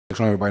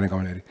Byron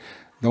Camilleri.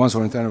 The one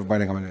Superintendent of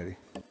Byron Camilleri.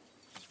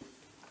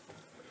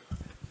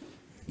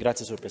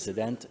 Grazie, Sur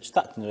President.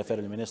 Xtaqt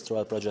nirreferi l-Ministru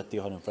għal proġett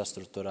ieħor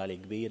infrastrutturali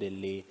kbir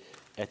illi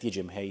qed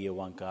jiġi mħejji u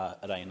anke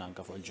rajna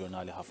anke fuq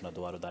il-ġurnali ħafna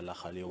dwaru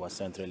dal-aħħar li huwa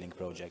ċentrali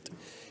proġett.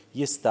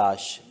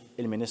 Jistax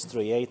il-Ministru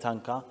jgħid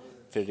anke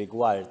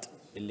fir-rigward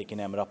illi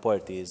kien hemm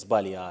rapporti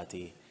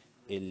żbaljati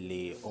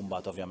illi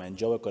mbagħad ovvjament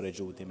ġew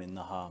ikkorreġuti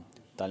min-naħa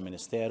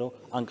tal-Ministeru,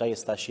 anke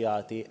jistax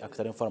jagħti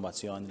aktar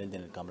informazzjoni lil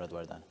din il-Kamra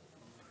dwar dan.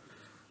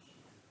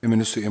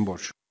 Il-Ministru Ian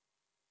Borg.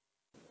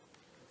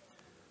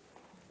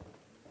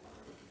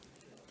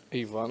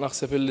 Iva,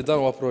 naħseb illi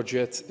dan huwa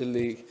proġett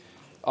illi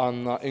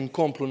għandna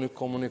nkomplu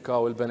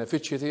nikkomunikaw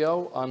il-benefiċċji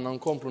tiegħu, għandna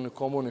nkomplu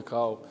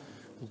nikkomunikaw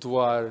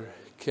dwar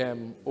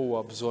kemm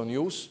huwa bżonn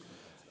jus.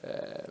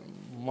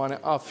 Ma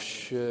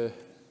neqafx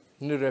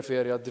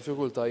nirreferi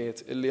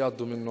għad-diffikultajiet illi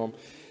għaddu minnhom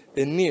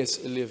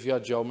in-nies illi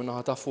vjaġġaw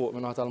min-naħa ta' fuq,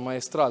 min-naħa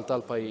tal-majestral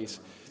tal-pajjiż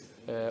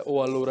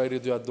u allura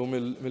jridu jgħaddu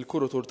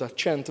mill-kurutur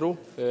taċ-ċentru,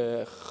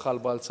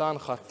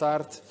 Ħalbalzan,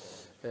 Ħattart,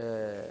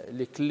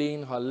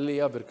 Liklin,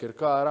 Ħallija,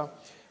 Birkirkara.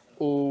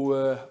 U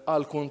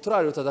għal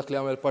kontrarju ta' dak li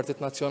għamel Partit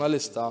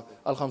Nazzjonalista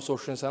għal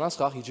 25 sena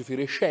sħaħ,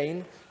 jiġifieri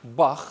xejn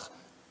baħ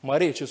ma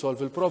rridx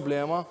isolvi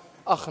l-problema,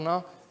 aħna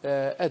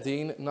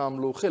qegħdin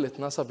nagħmlu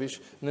ħilitna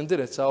sabiex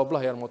nindirizzaw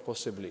bl-aħjar mod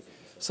possibbli.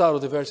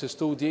 Saru diversi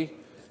studji,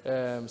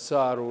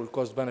 saru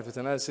l-cost benefit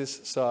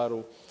analysis,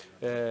 saru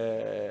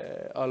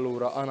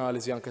allura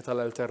analiżi anke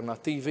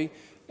tal-alternattivi,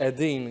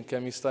 qegħdin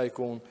kemm jista'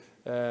 jkun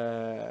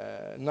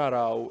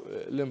naraw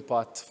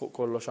l-impatt fuq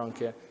kollox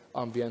anke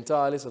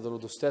ambientali,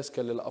 sadorudu stess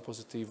kelli laqa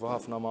pozittiva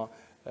ħafna ma'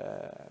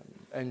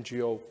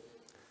 NGO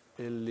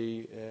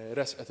illi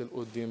resqet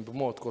il-qoddim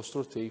b'mod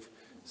kostruttiv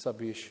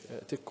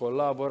sabiex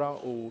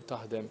tikkollabora u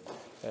taħdem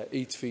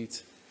id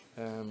fit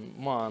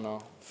magħna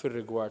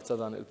fir-rigward ta'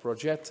 dan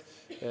il-proġett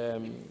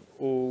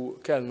u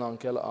kellna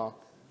anke laqa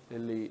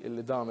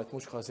illi damet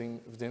mhux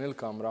ħażin f'din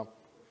il-Kamra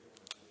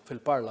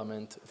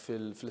fil-Parlament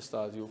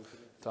fil-istadju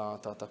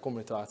ta'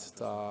 Kumitat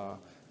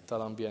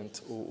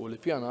tal-Ambjent u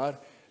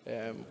l-Ippjanar.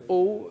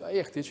 U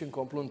jeħtieġ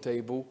inkomplu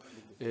ntejbu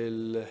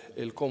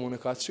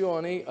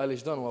il-komunikazzjoni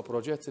għaliex dan huwa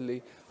proġett li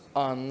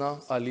għandna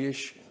għaliex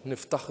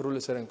niftaħru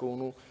li ser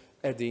nkunu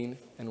qegħdin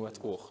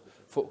inwettquh.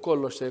 Fuq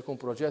kollox se jkun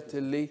proġett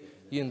li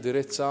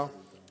jindirizza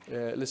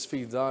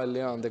l-isfida li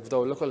għandek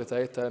f'dawn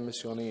l-lokalitajiet ta'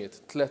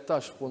 emissjonijiet.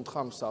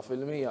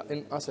 13.5%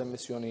 inqas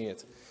emissjonijiet.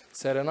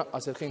 Ser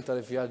inaqqas il-ħin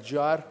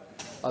tal-ivvjaġġar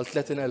għal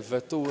 30,000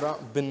 vettura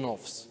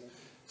bin-nofs.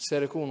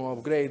 Ser ikunu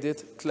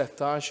upgraded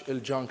 13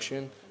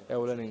 il-junction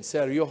ewlenin,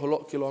 ser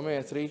joħloq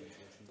kilometri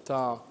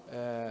ta'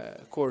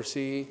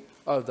 korsi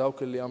għal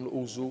dawk li jagħmlu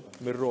użu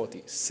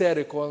mir-roti.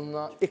 Ser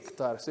ikollna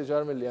iktar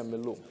siġar milli hemm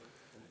illum.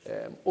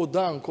 U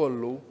dan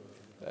kollu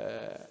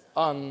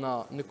għandna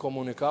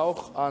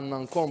nikkomunikawh, għandna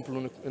nkomplu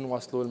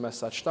nwaslu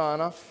l-messaġġ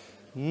tagħna,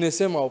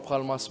 nisimgħu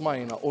bħalma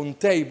smajna u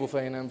ntejbu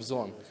fejn hemm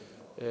bżonn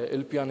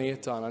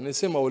il-pjanijiet tagħna,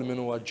 nisimgħu il min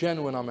huwa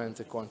ġenwinament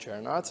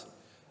ikkonċernat,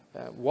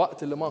 waqt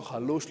li ma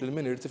nħallux lil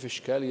min irid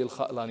ifixkel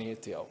jilħaq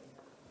l-għanijiet tiegħu.